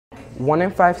1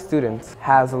 in 5 students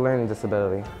has a learning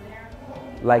disability,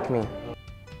 like me.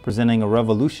 Presenting a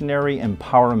revolutionary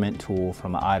empowerment tool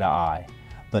from i2i,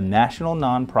 the national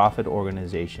nonprofit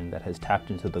organization that has tapped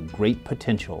into the great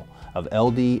potential of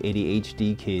LD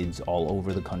ADHD kids all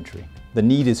over the country. The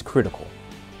need is critical.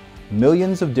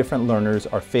 Millions of different learners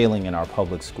are failing in our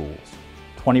public schools.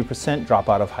 20% drop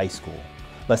out of high school.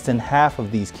 Less than half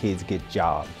of these kids get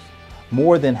jobs.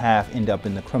 More than half end up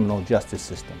in the criminal justice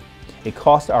system. It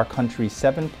costs our country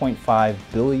 $7.5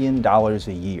 billion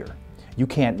a year. You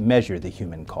can't measure the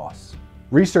human costs.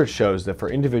 Research shows that for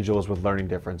individuals with learning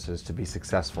differences to be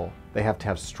successful, they have to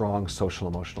have strong social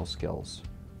emotional skills,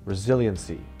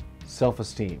 resiliency,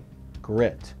 self-esteem,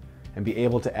 grit, and be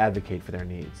able to advocate for their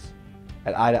needs.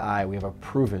 At i2i, we have a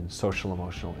proven social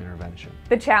emotional intervention.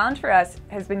 The challenge for us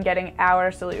has been getting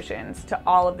our solutions to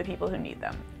all of the people who need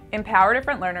them. Empower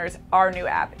Different Learners, our new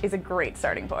app, is a great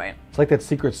starting point. It's like that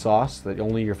secret sauce that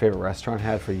only your favorite restaurant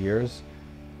had for years,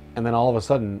 and then all of a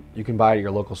sudden, you can buy it at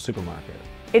your local supermarket.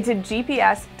 It's a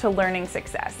GPS to learning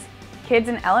success. Kids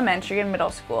in elementary and middle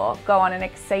school go on an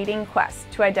exciting quest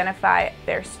to identify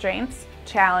their strengths,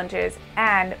 challenges,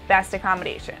 and best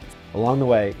accommodations. Along the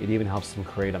way, it even helps them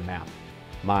create a map,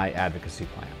 my advocacy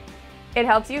plan. It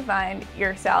helps you find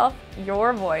yourself,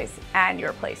 your voice, and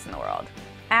your place in the world.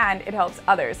 And it helps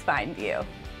others find you.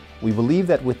 We believe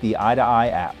that with the i2i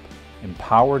app,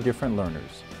 Empower Different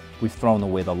Learners, we've thrown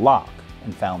away the lock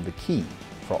and found the key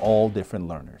for all different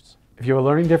learners. If you have a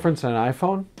learning difference on an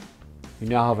iPhone, you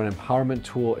now have an empowerment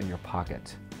tool in your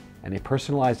pocket and a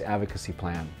personalized advocacy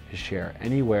plan to share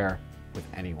anywhere with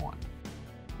anyone.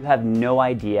 You have no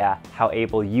idea how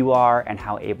able you are and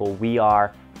how able we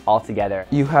are all together.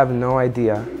 You have no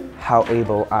idea how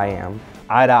able I am.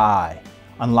 i2i,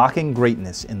 unlocking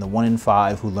greatness in the 1 in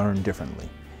 5 who learn differently.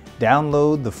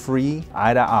 Download the free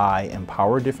i2i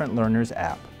Empower Different Learners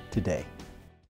app today.